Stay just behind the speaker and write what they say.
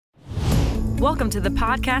Welcome to the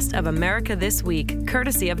podcast of America This Week,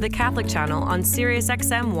 courtesy of the Catholic Channel on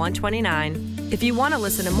SiriusXM 129. If you want to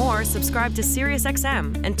listen to more, subscribe to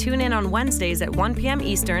SiriusXM and tune in on Wednesdays at 1 p.m.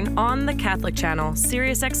 Eastern on the Catholic Channel,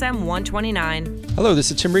 SiriusXM 129. Hello,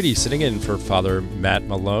 this is Tim Reedy sitting in for Father Matt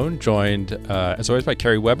Malone, joined as always by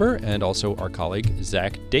Carrie Weber and also our colleague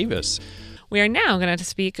Zach Davis. We are now going to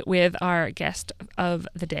speak with our guest of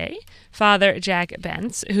the day, Father Jack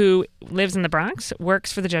Bentz, who lives in the Bronx,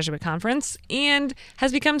 works for the Jesuit Conference, and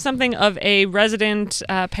has become something of a resident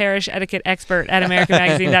parish etiquette expert at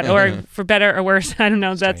AmericanMagazine.org. For better or worse, I don't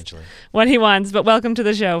know if that's what he wants, but welcome to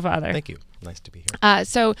the show, Father. Thank you. Nice to be here.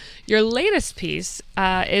 So your latest piece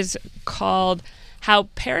is called How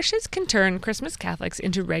Parishes Can Turn Christmas Catholics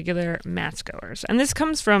into Regular Massgoers. And this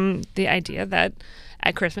comes from the idea that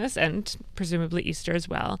at Christmas and presumably Easter as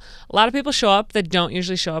well, a lot of people show up that don't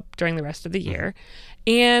usually show up during the rest of the year.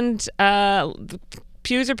 And the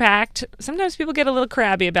pews are packed. Sometimes people get a little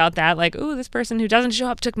crabby about that, like, ooh, this person who doesn't show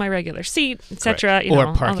up took my regular seat, etc.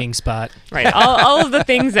 Or parking spot. Right. All of the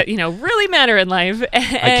things that, really matter in life. I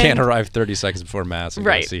can't arrive 30 seconds before Mass and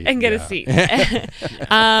get a seat. And get a seat.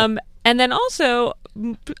 And then also,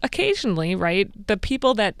 occasionally, right, the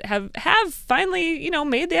people that have finally,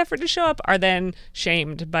 made the effort to show up are then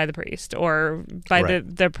shamed by the priest or by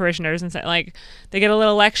the parishioners and say, like, they get a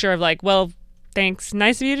little lecture of like, well, thanks,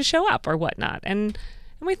 nice of you to show up or whatnot. And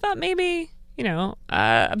we thought maybe,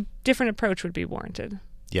 a different approach would be warranted.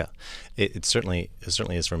 Yeah, it certainly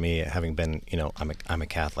is for me. Having been, I'm a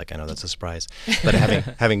Catholic. I know that's a surprise, but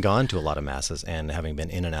having gone to a lot of masses and having been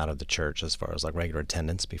in and out of the church as far as like regular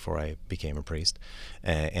attendance before I became a priest,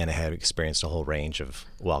 and I had experienced a whole range of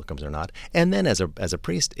welcomes or not. And then as a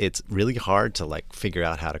priest, it's really hard to like figure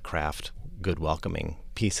out how to craft good welcoming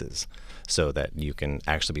pieces so that you can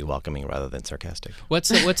actually be welcoming rather than sarcastic. What's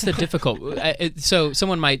the difficult? So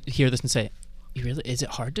someone might hear this and say, is it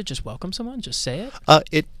hard to just welcome someone? Just say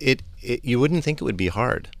it? It you wouldn't think it would be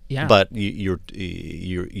hard. Yeah. But you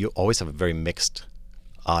always have a very mixed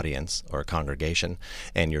audience or congregation,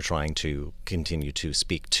 and you're trying to continue to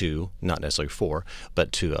speak to, not necessarily for,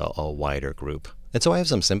 but to a wider group. And so I have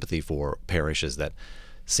some sympathy for parishes that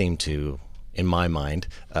seem to, in my mind,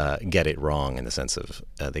 get it wrong in the sense of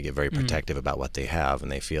they get very protective about what they have, and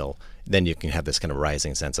they feel then you can have this kind of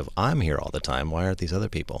rising sense of, I'm here all the time. Why aren't these other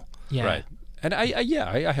people? Yeah. Right. And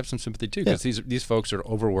I have some sympathy too, because these folks are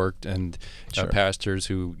overworked and pastors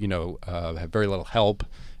who have very little help,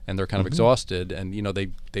 and they're kind of exhausted, and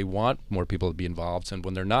they want more people to be involved, and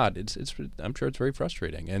when they're not, it's I'm sure it's very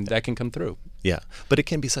frustrating, and that can come through. Yeah, but it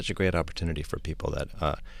can be such a great opportunity for people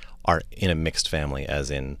that are in a mixed family,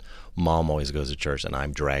 as in mom always goes to church and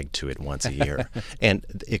I'm dragged to it once a year. And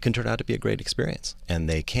it can turn out to be a great experience. And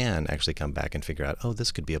they can actually come back and figure out, oh,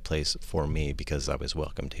 this could be a place for me because I was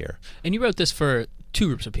welcomed here. And you wrote this for two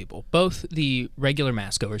groups of people, both the regular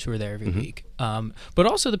mass goers who are there every week, but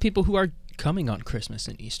also the people who are coming on Christmas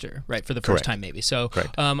and Easter, right, for the first time maybe. So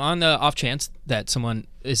on the off chance that someone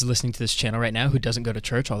is listening to this channel right now who doesn't go to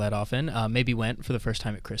church all that often, maybe went for the first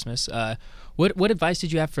time at Christmas, what advice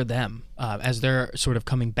did you have for them as they're sort of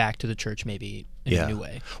coming back to the church maybe in a new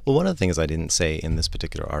way? Well, one of the things I didn't say in this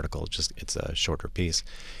particular article, just it's a shorter piece,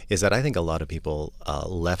 is that I think a lot of people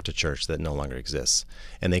left a church that no longer exists,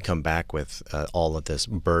 and they come back with all of this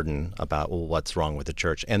burden about, well, what's wrong with the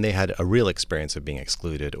church, and they had a real experience of being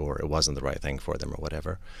excluded, or it wasn't the right thing for them, or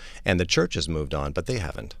whatever. And the church has moved on, but they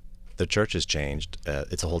haven't. The church has changed.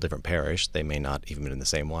 It's a whole different parish. They may not even be in the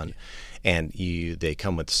same one. And they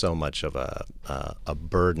come with so much of a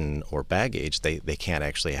burden or baggage, they can't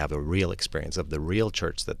actually have a real experience of the real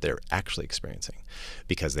church that they're actually experiencing,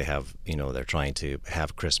 because they have, they're trying to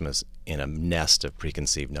have Christmas in a nest of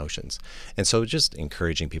preconceived notions. And so just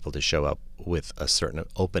encouraging people to show up with a certain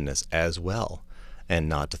openness as well, and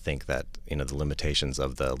not to think that, the limitations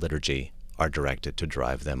of the liturgy are directed to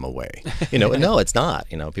drive them away. No, it's not.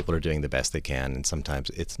 People are doing the best they can, and sometimes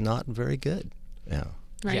it's not very good. Yeah.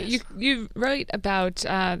 Right. Yes. You write about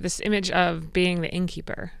this image of being the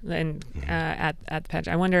innkeeper and at the parish.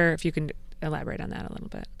 I wonder if you can elaborate on that a little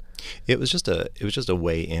bit. It was just a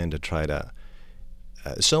way in to try to.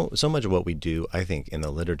 So much of what we do, I think, in the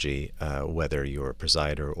liturgy, whether you're a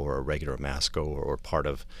presider or a regular mass goer or part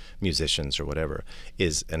of musicians or whatever,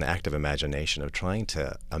 is an act of imagination, of trying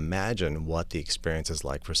to imagine what the experience is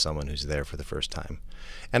like for someone who's there for the first time.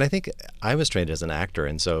 And I think I was trained as an actor,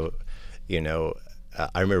 and so,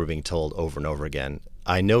 I remember being told over and over again,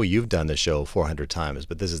 I know you've done the show 400 times,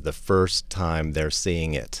 but this is the first time they're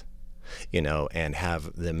seeing it. And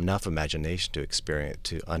have enough imagination to experience,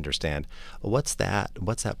 to understand what's that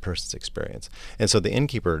person's experience. And so the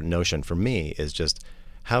innkeeper notion for me is just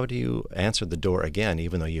how do you answer the door again,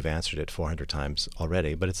 even though you've answered it 400 times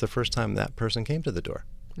already, but it's the first time that person came to the door?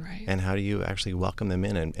 Right. And how do you actually welcome them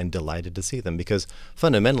in and delighted to see them? Because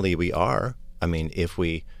fundamentally we are, if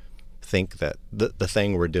we think that the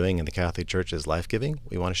thing we're doing in the Catholic Church is life-giving,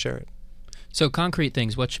 we want to share it. So concrete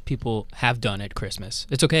things, what should people have done at Christmas?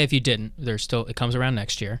 It's okay if you didn't. It comes around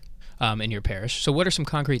next year in your parish. So what are some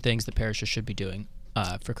concrete things that parishes should be doing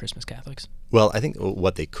for Christmas Catholics? Well, I think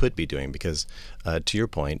what they could be doing, because to your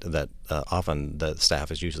point, that often the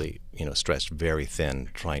staff is usually stretched very thin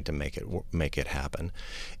trying to make it happen,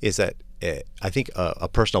 is that I think a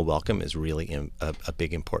personal welcome is really a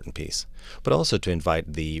big important piece, but also to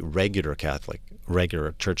invite the regular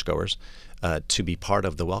churchgoers to be part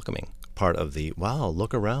of the welcoming. Part of the, wow,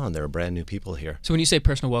 look around, there are brand new people here. So when you say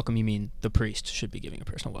personal welcome, you mean the priest should be giving a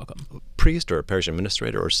personal welcome? Priest or a parish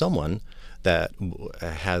administrator or someone that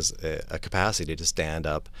has a capacity to stand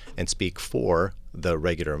up and speak for the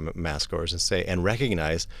regular massgoers and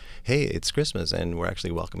recognize, hey, it's Christmas and we're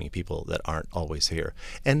actually welcoming people that aren't always here.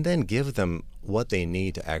 And then give them what they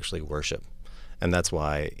need to actually worship. And that's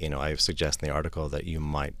why, I suggest in the article that you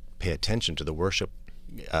might pay attention to the worship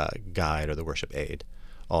guide or the worship aid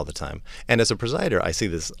all the time. And as a presider, I see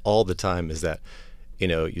this all the time, is that,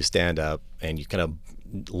 you stand up and you kind of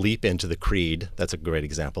leap into the creed. That's a great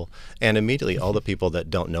example. And immediately all the people that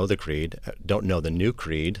don't know the creed, don't know the new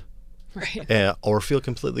creed, right. Or feel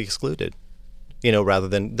completely excluded, rather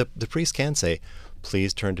than the priest can say,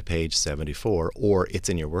 please turn to page 74, or it's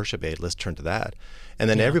in your worship aid, let's turn to that. And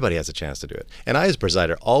then everybody has a chance to do it. And I, as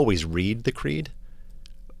presider, always read the creed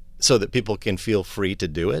so that people can feel free to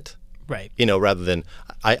do it. Right. Rather than,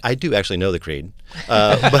 I do actually know the creed,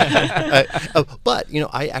 but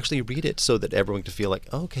I actually read it so that everyone can feel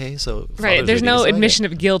like, okay, so right. There's no admission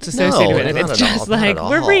of guilt associated with it. It's just like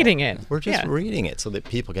we're reading it. We're just reading it so that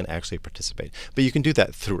people can actually participate. But you can do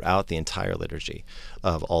that throughout the entire liturgy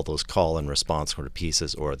of all those call and response sort of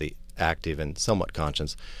pieces, or the active and somewhat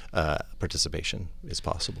conscious participation is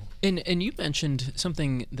possible. And you mentioned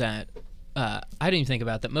something that I didn't even think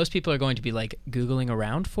about, that most people are going to be like Googling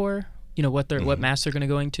around for, what mass they're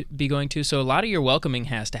going to be going to. So a lot of your welcoming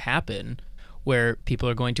has to happen where people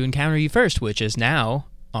are going to encounter you first, which is now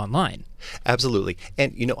online. Absolutely.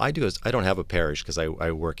 And I don't have a parish because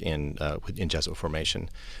I work in Jesuit formation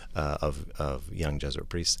of young Jesuit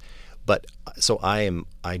priests. But so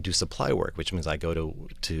I do supply work, which means I go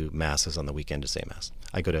to masses on the weekend to say mass.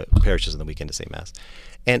 I go to parishes on the weekend to say mass.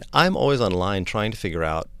 And I'm always online trying to figure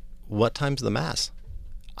out what time's the mass.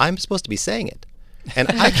 I'm supposed to be saying it, and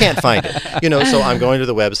I can't find it. So I'm going to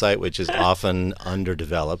the website, which is often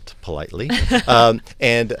underdeveloped, politely, and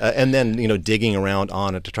then digging around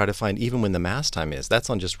on it to try to find even when the mass time is. That's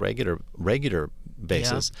on just regular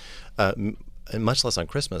basis. Yeah. And much less on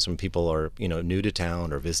Christmas, when people are new to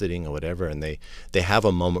town or visiting or whatever, and they have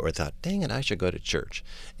a moment where they thought, dang it, I should go to church,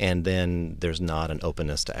 and then there's not an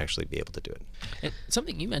openness to actually be able to do it. And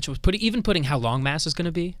something you mentioned was putting how long mass is going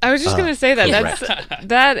to be. I was just going to say that.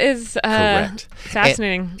 That is correct.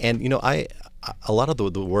 Fascinating. And a lot of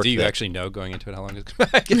the work. Do you actually know going into it how long it's going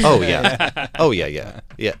to be? Oh yeah.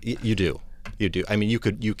 You do. You do. You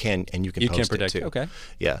can post predict it too. Okay.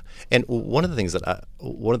 Yeah. And one of the things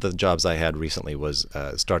one of the jobs I had recently was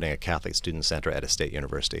starting a Catholic student center at a state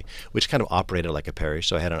university, which kind of operated like a parish.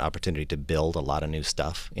 So I had an opportunity to build a lot of new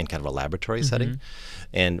stuff in kind of a laboratory setting,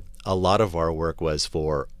 and a lot of our work was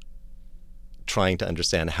for trying to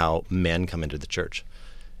understand how men come into the church,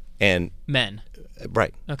 and men.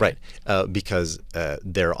 Right. Okay. Right. Because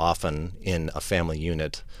they're often in a family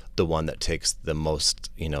unit the one that takes the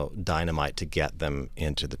most, dynamite to get them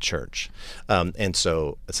into the church. And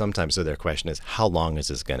so sometimes their question is, how long is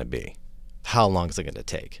this going to be? How long is it going to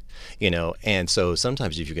take? And so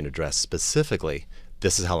sometimes if you can address specifically,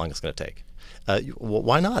 this is how long it's going to take.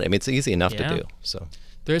 Why not? It's easy enough to do. So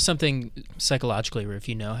there is something psychologically where if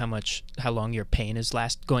you know how long your pain is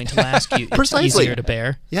going to last, it's easier to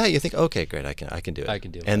bear. Yeah, you think, okay, great, I can do it. I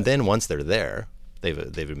can deal with and that. Then once they're there,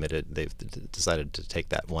 they've decided to take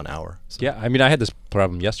that 1 hour. So. Yeah, I had this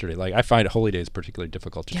problem yesterday. Like, I find Holy Days particularly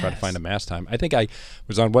difficult to try to find a mass time. I think I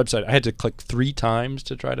was on a website. I had to click 3 times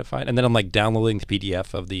to try to find, and then I'm like downloading the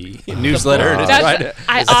PDF of the newsletter.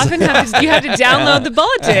 I often have to download the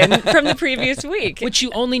bulletin from the previous week, which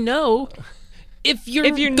you only know if you're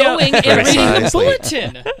going and reading the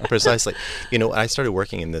bulletin. Precisely. I started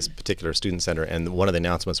working in this particular student center, and one of the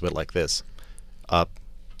announcements went like this.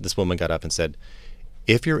 This woman got up and said,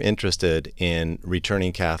 if you're interested in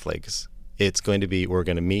returning Catholics it's going to be, we're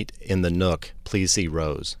going to meet in the Nook. Please see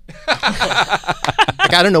Rose.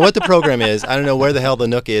 Like, I don't know what the program is. I don't know where the hell the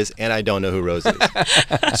Nook is, and I don't know who Rose is.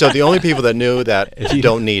 So the only people that knew that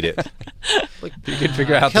don't need it. Like, you can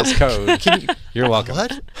figure out this code. You're welcome. What?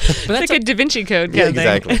 But that's like a Da Vinci Code kind of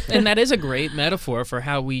thing. Exactly. And that is a great metaphor for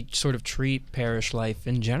how we sort of treat parish life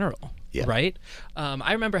in general. Yeah. Right?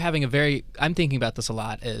 I remember having I'm thinking about this a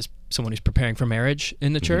lot as someone who's preparing for marriage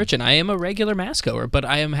in the church, and I am a regular mass goer, but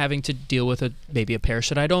I am having to deal with maybe a parish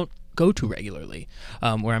that I don't go to regularly,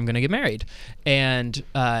 where I'm going to get married. And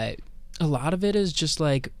a lot of it is just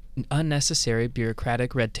like unnecessary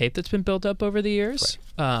bureaucratic red tape that's been built up over the years.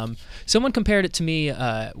 Right. Someone compared it to me.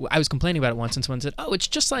 I was complaining about it once, and someone said, "Oh, it's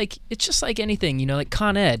just like anything, like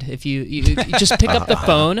Con Ed. If you just pick up the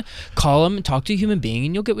phone, call them, and talk to a human being,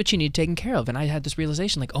 and you'll get what you need taken care of." And I had this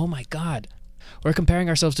realization, like, oh my God, we're comparing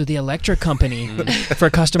ourselves to the electric company for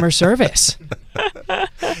customer service.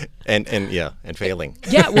 And failing.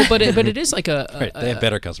 Yeah, well, but it is like Right, they have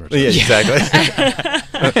better customer Yeah, service.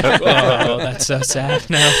 exactly. Oh, that's so sad.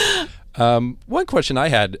 No. One question I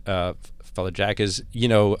had, Father Jack, is,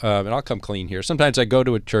 and I'll come clean here. Sometimes I go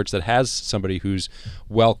to a church that has somebody who's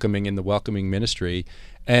welcoming in the welcoming ministry,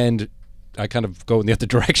 and I kind of go in the other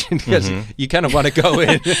direction because you kind of want to go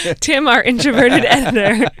in. Tim, our introverted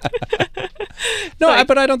editor. No,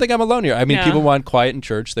 but I don't think I'm alone here. I mean, people want quiet in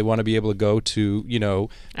church. They want to be able to go to,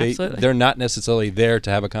 they're not necessarily there to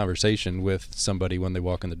have a conversation with somebody when they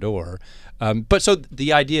walk in the door. But so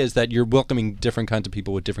the idea is that you're welcoming different kinds of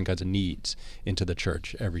people with different kinds of needs into the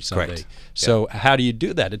church every Sunday. Correct. So how do you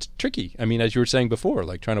do that? It's tricky. I mean, as you were saying before,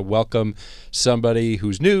 like trying to welcome somebody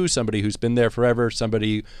who's new, somebody who's been there forever,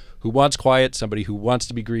 somebody who wants quiet, somebody who wants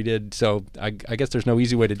to be greeted. So I guess there's no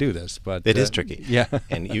easy way to do this, but it is tricky. Yeah,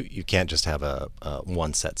 and you can't just have a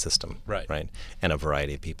one set system, right? And a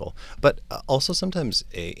variety of people. But also sometimes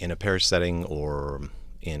in a parish setting or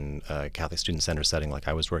in a Catholic student center setting like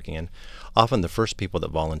I was working in, often the first people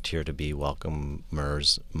that volunteer to be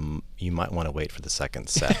welcomers, you might want to wait for the second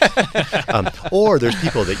set. Or there's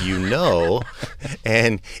people that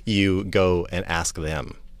and you go and ask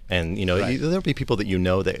them. And, there'll be people that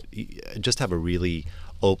that just have a really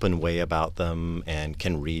open way about them and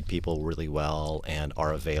can read people really well and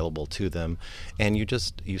are available to them. And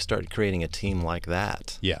you start creating a team like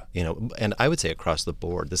that. Yeah. And I would say across the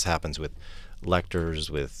board, this happens with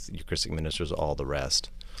lectors, with Eucharistic ministers, all the rest.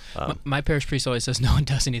 My parish priest always says no one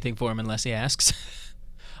does anything for him unless he asks.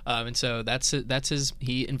 And so that's his.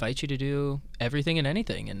 He invites you to do everything and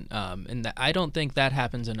anything, and I don't think that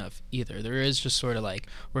happens enough either. There is just sort of like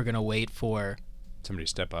we're gonna wait for somebody to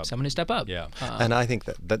step up. Yeah, and I think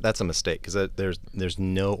that's a mistake because there's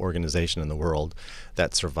no organization in the world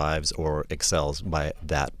that survives or excels by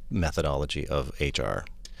that methodology of HR.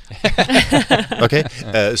 Okay,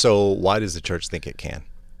 so why does the church think it can?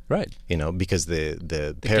 Right. Because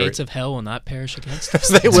the gates of hell will not perish against us.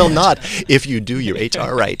 They will not if you do your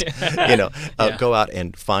HR right. Go out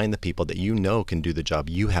and find the people that can do the job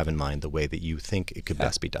you have in mind the way that you think it could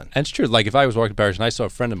best be done. And it's true. Like if I was walking parish and I saw a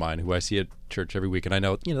friend of mine who I see at church every week and I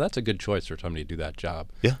know, that's a good choice for somebody to do that job.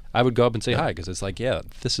 Yeah. I would go up and say hi because it's like,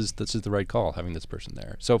 this is the right call, having this person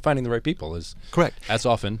there. So finding the right people is correct. As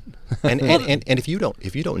often. and if you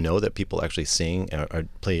don't know that people actually sing or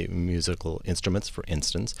play musical instruments, for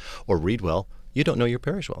instance, or read well, you don't know your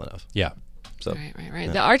parish well enough. Yeah. So, right.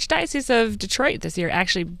 Yeah. The Archdiocese of Detroit this year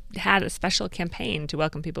actually had a special campaign to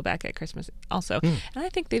welcome people back at Christmas also. And I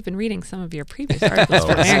think they've been reading some of your previous articles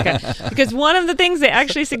for America because one of the things they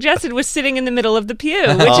actually suggested was sitting in the middle of the pew,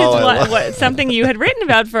 which is something you had written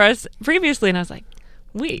about for us previously. And I was like,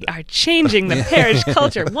 we are changing the parish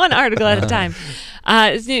culture one article at a time.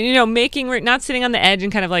 Not sitting on the edge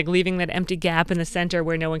and kind of like leaving that empty gap in the center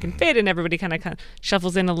where no one can fit and everybody kind of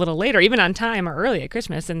shuffles in a little later, even on time or early at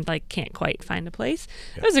Christmas, and like can't quite find a place.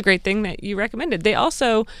 Yeah. It was a great thing that you recommended. They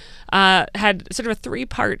also had sort of a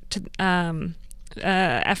 3-part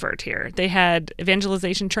effort here. They had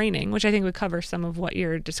evangelization training, which I think would cover some of what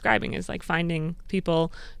you're describing, is like finding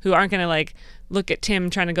people who aren't going to like look at Tim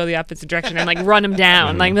trying to go the opposite direction and like run him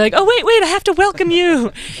down, like be like, oh wait, I have to welcome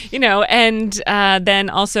you, and then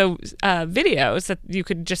also videos that you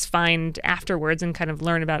could just find afterwards and kind of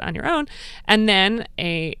learn about on your own, and then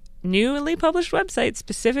a newly published website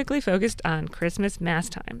specifically focused on Christmas Mass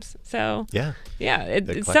times. So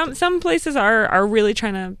some places are really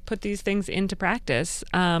trying to put these things into practice.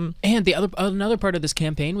 And another part of this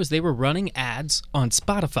campaign was they were running ads on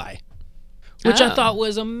Spotify, which I thought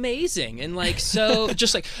was amazing. And like, so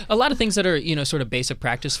just like a lot of things that are, sort of basic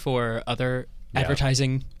practice for other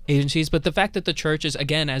advertising agencies, but the fact that the church is,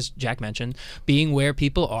 again, as Jack mentioned, being where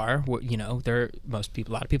people are, you know, a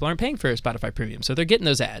lot of people aren't paying for Spotify Premium, so they're getting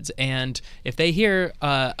those ads. And if they hear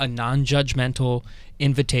a non-judgmental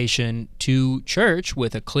invitation to church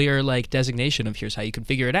with a clear designation of here's how you can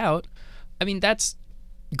figure it out, I mean, that's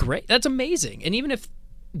great. That's amazing. And even if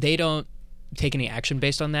they don't take any action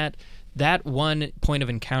based on that, that one point of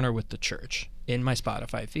encounter with the church in my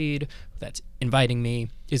Spotify feed that's inviting me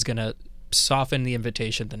is going to soften the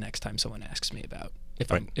invitation the next time someone asks me about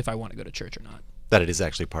if I want to go to church or not. That it is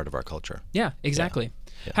actually part of our culture. Yeah, exactly.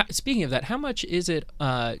 Yeah. Speaking of that, how much is it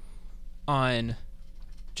on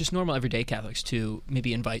just normal everyday Catholics to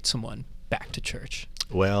maybe invite someone back to church?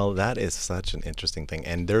 Well, that is such an interesting thing.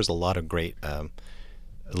 And there's a lot of great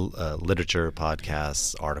literature,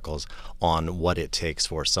 podcasts, articles on what it takes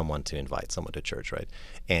for someone to invite someone to church, right?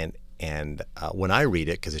 And when I read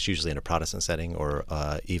it, because it's usually in a Protestant setting or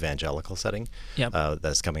evangelical setting,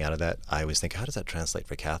 that's coming out of that, I always think, how does that translate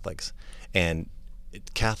for Catholics? And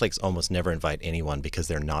Catholics almost never invite anyone because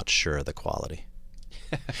they're not sure of the quality.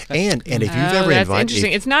 and if you've ever that's invited,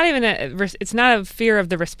 interesting. It's not even it's not a fear of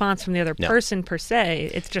the response from the other person per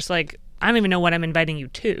se. It's just like, I don't even know what I'm inviting you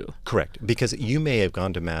to. Correct, because you may have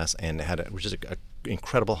gone to Mass and had which is a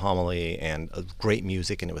incredible homily and great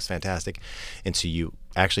music, and it was fantastic, and so you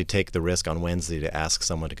actually take the risk on Wednesday to ask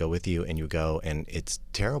someone to go with you, and you go, and it's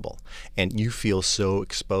terrible, and you feel so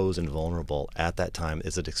exposed and vulnerable at that time.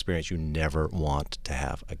 It's an experience you never want to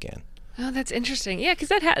have again. Oh, that's interesting. Yeah, because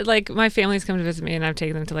that my family's come to visit me, and I've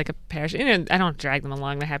taken them to a parish. You know, I don't drag them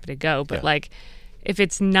along; they're happy to go. But if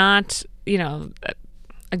it's not,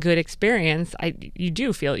 a good experience,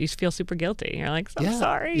 you feel super guilty. You're like, I'm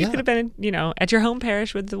sorry. You could have been, at your home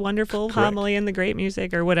parish with the wonderful homily and the great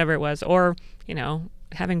music or whatever it was, or,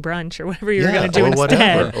 having brunch or whatever you were going to do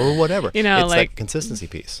instead. Or whatever. It's that consistency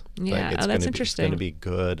piece. Yeah, that's interesting. It's going to be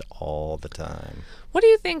good all the time. What do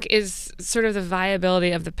you think is sort of the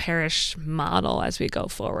viability of the parish model as we go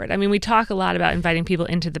forward? I mean, we talk a lot about inviting people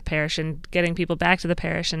into the parish and getting people back to the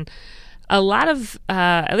parish, and a lot of,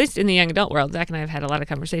 at least in the young adult world, Zach and I have had a lot of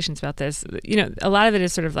conversations about this, a lot of it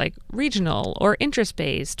is sort of regional or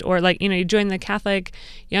interest-based, or you join the Catholic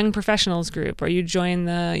Young Professionals group, or you join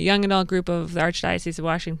the young adult group of the Archdiocese of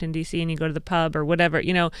Washington, D.C., and you go to the pub or whatever,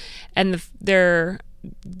 and they're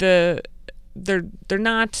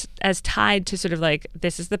not as tied to sort of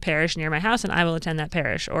this is the parish near my house and I will attend that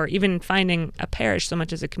parish, or even finding a parish so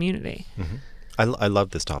much as a community. Mm-hmm. I love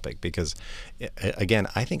this topic because, again,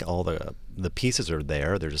 I think all the pieces are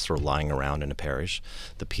there. They're just sort of lying around in a parish.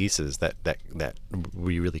 The pieces that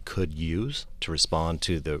we really could use to respond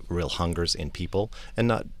to the real hungers in people, and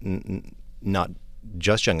not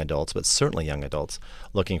just young adults, but certainly young adults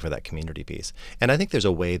looking for that community piece. And I think there's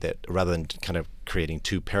a way that, rather than kind of creating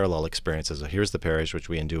two parallel experiences, here's the parish, which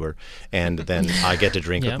we endure, and then I get to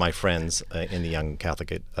drink with my friends in the young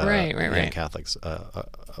Catholic, young Catholics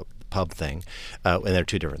pub thing, and they're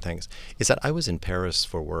two different things, is that I was in Paris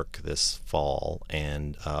for work this fall,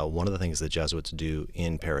 and one of the things the Jesuits do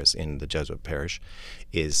in Paris, in the Jesuit parish,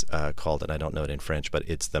 is called, and I don't know it in French, but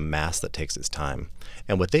it's the Mass that takes its time.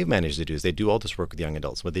 And what they've managed to do is they do all this work with young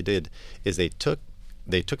adults. What they did is they took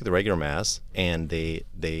the regular Mass and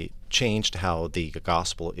they changed how the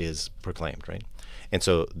gospel is proclaimed, right? And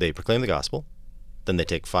so they proclaim the gospel, then they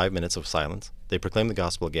take 5 minutes of silence, they proclaim the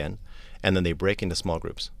gospel again, and then they break into small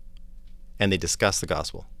groups. And they discuss the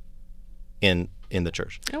gospel in the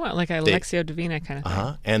church. Oh, wow, like a Lectio Divina kind of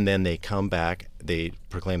thing. And then they come back, they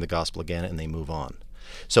proclaim the gospel again, and they move on.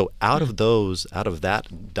 So out of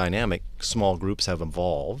that dynamic, small groups have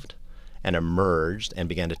evolved and emerged and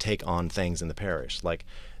began to take on things in the parish. Like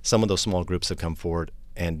some of those small groups have come forward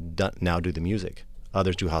and now do the music.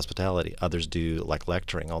 Others do hospitality. Others do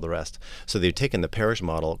lecturing, all the rest. So they've taken the parish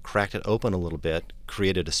model, cracked it open a little bit,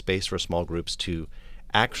 created a space for small groups to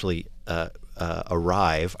actually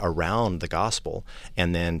arrive around the gospel,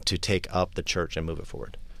 and then to take up the church and move it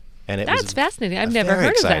forward. And that's fascinating. I've never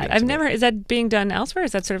heard of that. Is that being done elsewhere?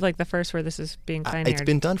 Is that sort of like the first where this is being pioneered? It's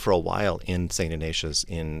been done for a while in St. Ignatius,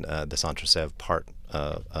 in the Saint-Tropez part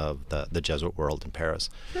of the Jesuit world in Paris.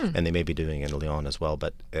 And they may be doing it in Lyon as well.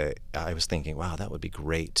 But I was thinking, wow, that would be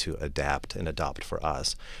great to adapt and adopt for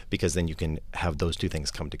us, because then you can have those two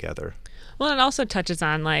things come together. Well, it also touches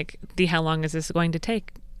on the how long is this going to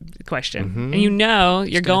take question. Mm-hmm. And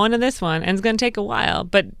you're going to this one, and it's going to take a while,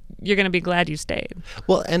 but you're going to be glad you stayed.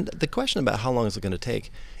 Well, and the question about how long is it going to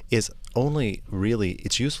take is only really,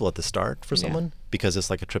 it's useful at the start for someone, because it's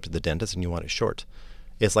like a trip to the dentist and you want it short.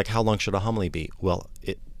 It's like, how long should a homily be? Well,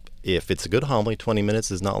 if it's a good homily, 20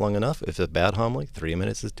 minutes is not long enough. If it's a bad homily, 3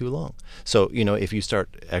 minutes is too long. So, if you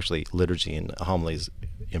start actually liturgy and homilies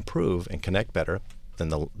improve and connect better, then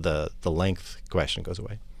the length question goes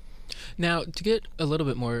away. Now, to get a little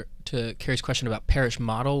bit more to Carrie's question about parish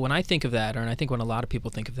model, when I think of that, and I think when a lot of people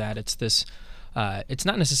think of that, it's this. It's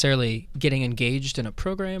not necessarily getting engaged in a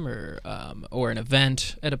program or an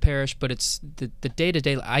event at a parish, but it's the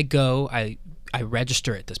day-to-day. I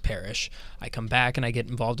register at this parish. I come back and I get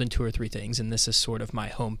involved in 2 or 3 things, and this is sort of my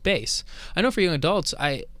home base. I know for young adults,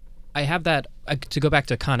 I have that, to go back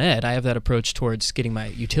to Con Ed, I have that approach towards getting my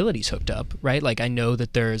utilities hooked up, right? Like I know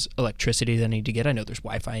that there's electricity that I need to get. I know there's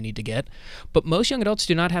Wi-Fi I need to get. But most young adults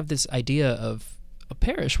do not have this idea of a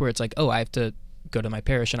parish where it's like, oh, I have to go to my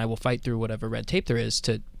parish and I will fight through whatever red tape there is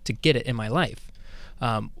to get it in my life.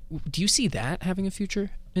 Do you see that having a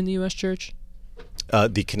future in the U.S. Church?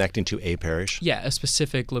 The connecting to a parish? Yeah, a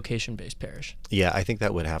specific location-based parish. Yeah, I think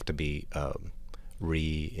that would have to be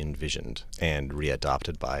re-envisioned and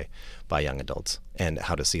readopted by young adults, and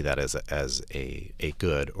how to see that as a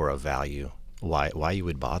good or a value, why you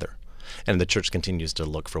would bother. And the church continues to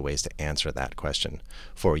look for ways to answer that question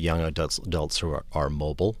for young adults who are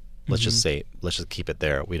mobile. Let's just keep it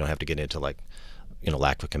there. We don't have to get into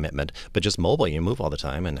lack of commitment, but just mobile. You move all the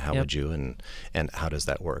time, and how would you, and how does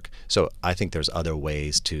that work? So I think there's other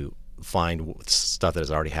ways to find stuff that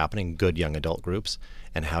is already happening, good young adult groups,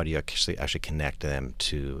 and how do you actually connect them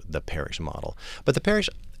to the parish model. But the parish,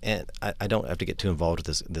 and I don't have to get too involved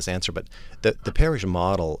with this answer, but the parish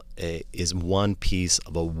model is one piece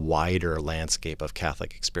of a wider landscape of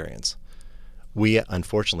Catholic experience. We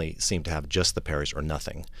unfortunately seem to have just the parish or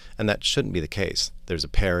nothing, and that shouldn't be the case. There's a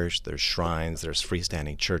parish, there's shrines, there's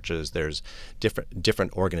freestanding churches, there's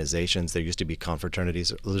different organizations. There used to be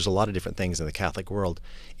confraternities. There's a lot of different things in the Catholic world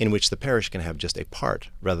in which the parish can have just a part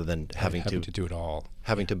rather than having to do it all,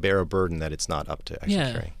 having to bear a burden that it's not up to actually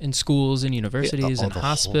carrying. In schools and universities and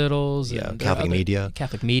hospitals. And Catholic media.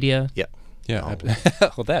 Catholic media. Yeah. Yeah,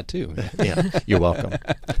 well, that too. Yeah, you're welcome.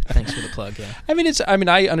 Thanks for the plug. Yeah,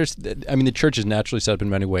 I understand. The church is naturally set up in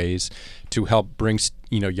many ways to help bring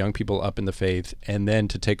young people up in the faith, and then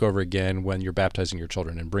to take over again when you're baptizing your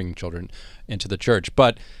children and bringing children into the church.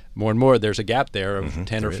 But more and more, there's a gap there of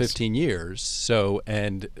 10 or 15 years. So,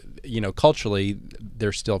 and culturally,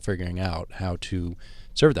 they're still figuring out how to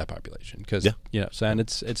serve that population because and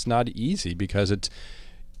it's not easy because it's.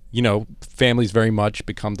 Families very much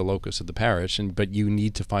become the locus of the parish, but you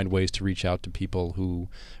need to find ways to reach out to people who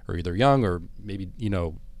are either young or maybe,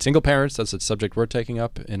 single parents. That's a subject we're taking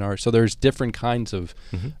up in our. So there's different kinds of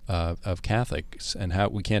Catholics, and how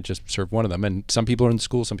we can't just serve one of them. And some people are in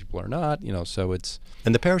school, some people are not. So it's.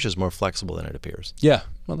 And the parish is more flexible than it appears. Yeah,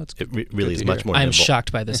 well, that's it. Really is much more. I'm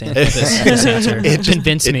shocked by this answer. This answer. It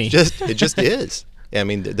convinced me. It just is.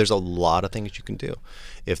 There's a lot of things you can do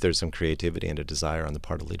if there's some creativity and a desire on the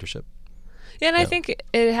part of leadership. Yeah, and I think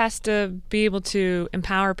it has to be able to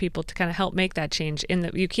empower people to kind of help make that change. In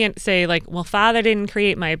that you can't say well, Father didn't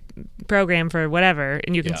create my program for whatever,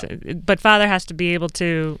 and you can say, but Father has to be able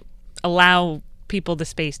to allow people the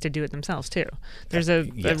space to do it themselves too. There's a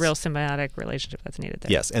real symbiotic relationship that's needed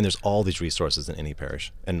there. Yes, and there's all these resources in any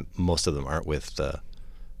parish, and most of them aren't with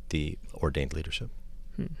the ordained leadership.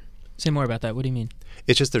 Say more about that. What do you mean?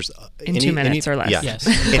 It's just there's in 2 minutes or less. Yeah. Yes.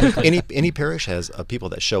 any parish has people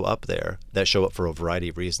that show up there that show up for a variety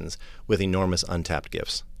of reasons with enormous untapped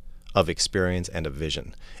gifts of experience and of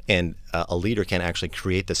vision, and a leader can actually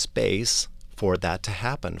create the space for that to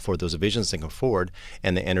happen, for those visions to come forward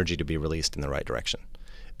and the energy to be released in the right direction.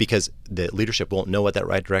 Because the leadership won't know what that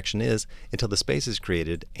right direction is until the space is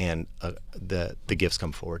created and the gifts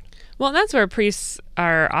come forward. Well, that's where priests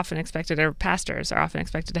are often expected, or pastors are often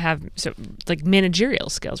expected to have managerial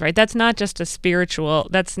skills, right? That's not just a spiritual.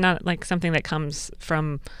 That's not something that comes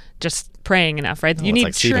from just praying enough, right? No, you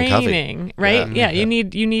need training, right? Yeah, you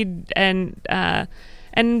need and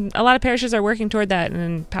a lot of parishes are working toward that and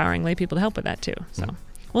empowering lay people to help with that too. So.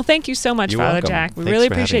 Well, thank you so much, You're Father welcome. Jack. We Thanks really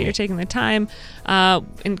for appreciate having you me. taking the time.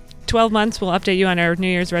 In 12 months, we'll update you on our New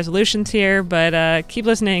Year's resolutions here, but keep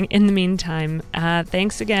listening in the meantime.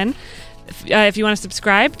 Thanks again. If you want to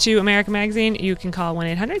subscribe to America Magazine, you can call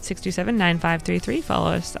 1-800-627-9533.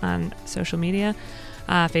 Follow us on social media,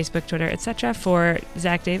 Facebook, Twitter, etc. For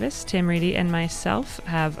Zach Davis, Tim Reedy, and myself,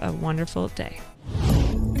 have a wonderful day.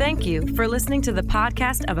 Thank you for listening to the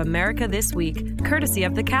podcast of America This Week, courtesy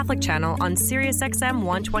of the Catholic Channel on SiriusXM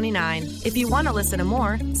 129. If you want to listen to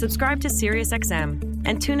more, subscribe to SiriusXM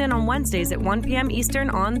and tune in on Wednesdays at 1 p.m. Eastern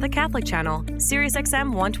on the Catholic Channel,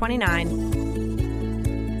 SiriusXM 129.